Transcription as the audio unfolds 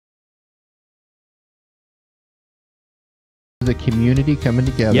The community coming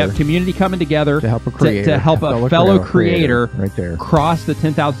together. Yep, community coming together to help a creator, to help a fellow creator right there, cross the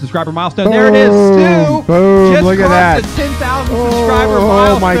 10,000 subscriber milestone. Boom, there it is, Stu. Boom! Just look at that. The 10,000 subscriber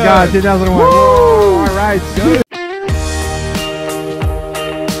milestone. Oh my God, 10,001. All right, Stu.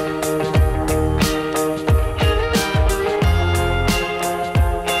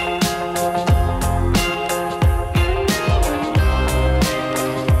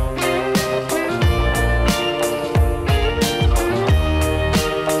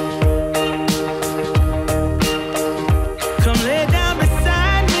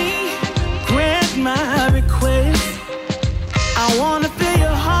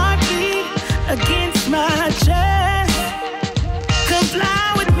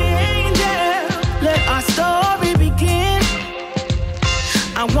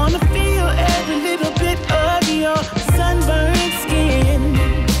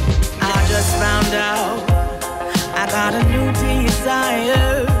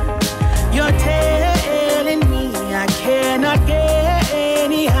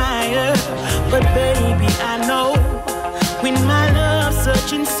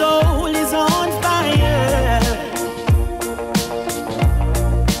 Soul is on fire,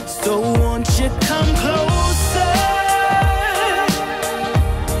 so won't you come closer?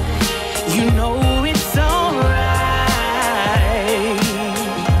 You know it's alright.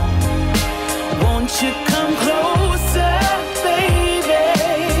 Won't you come closer, baby?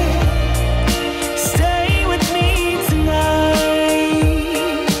 Stay with me tonight.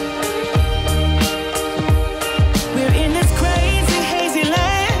 We're in this crazy, hazy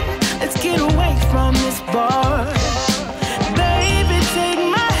land. Let's get away from this bar. Baby, take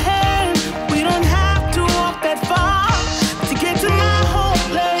my hand. We don't have to walk that far to get to my home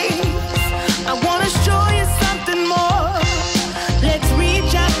place. I wanna show you something more. Let's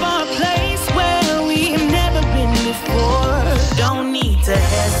reach out for a place where we've never been before. Don't need to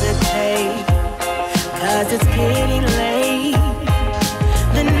hesitate, 'cause it's getting late.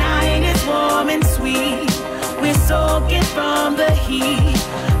 The night is warm and sweet. We're soaking from the heat.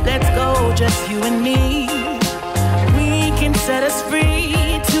 Let's go, just you and me. We can set us free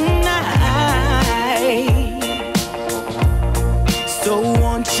tonight. So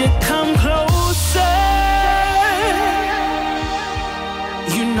won't you come closer?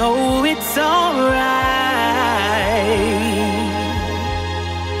 You know it's alright.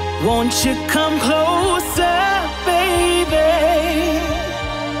 Won't you come closer, baby?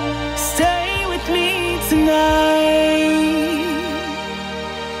 Stay with me tonight.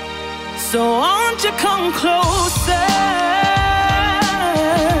 So won't you come closer?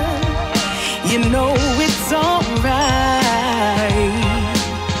 You know it's alright.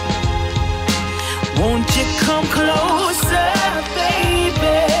 Won't you come closer,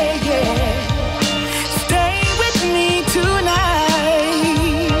 baby? Yeah. Stay with me tonight.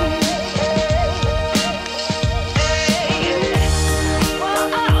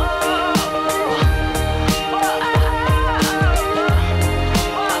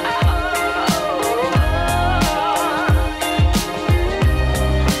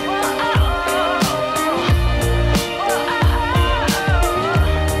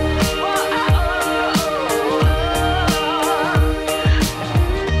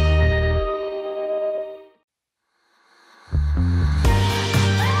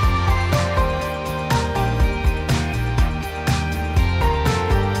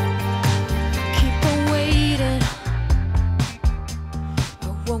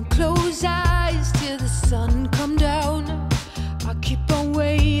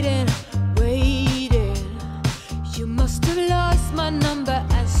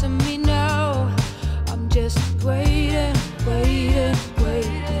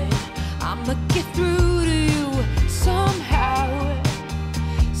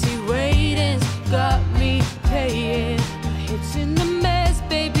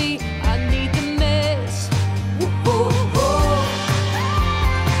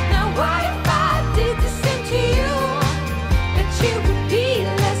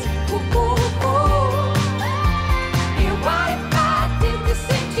 This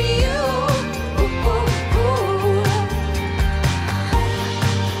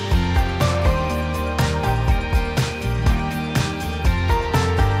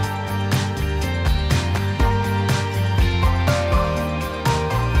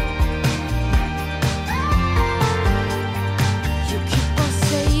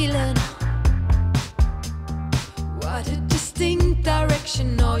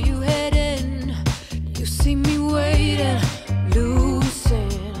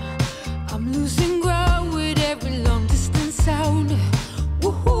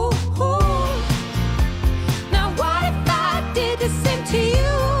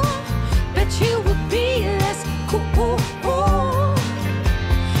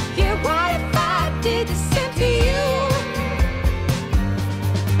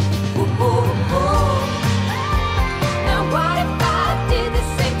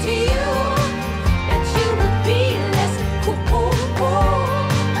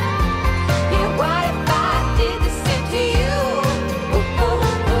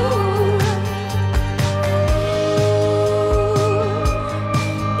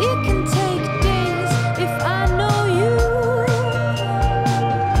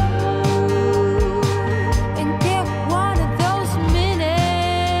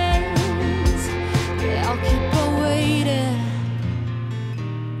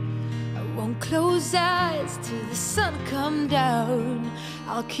rise till the sun come down.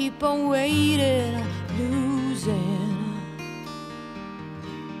 I'll keep on waiting, losing.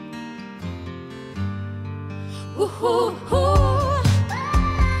 Ooh, ooh, ooh.